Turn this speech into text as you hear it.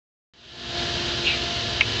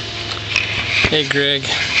Hey Greg,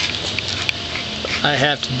 I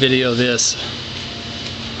have to video this.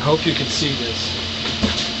 I hope you can see this.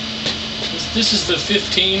 This is the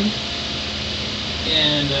 15,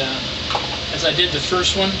 and as I did the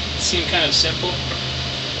first one, it seemed kind of simple.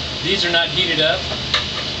 These are not heated up.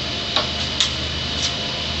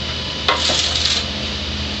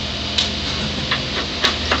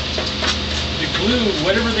 The glue,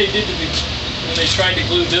 whatever they did to when they tried to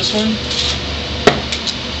glue this one,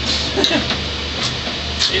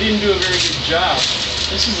 they didn't do a very good job.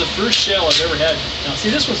 This is the first shell I've ever had. Now see,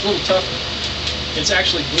 this one's a little tougher. It's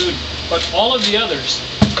actually glued. But all of the others,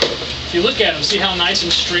 if you look at them, see how nice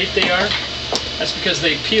and straight they are? That's because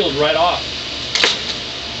they peeled right off.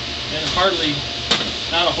 And hardly,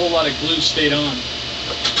 not a whole lot of glue stayed on.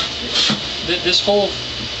 This whole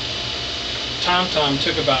tom-tom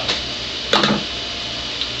took about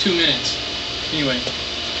 2 minutes. Anyway,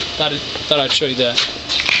 thought I'd show you that.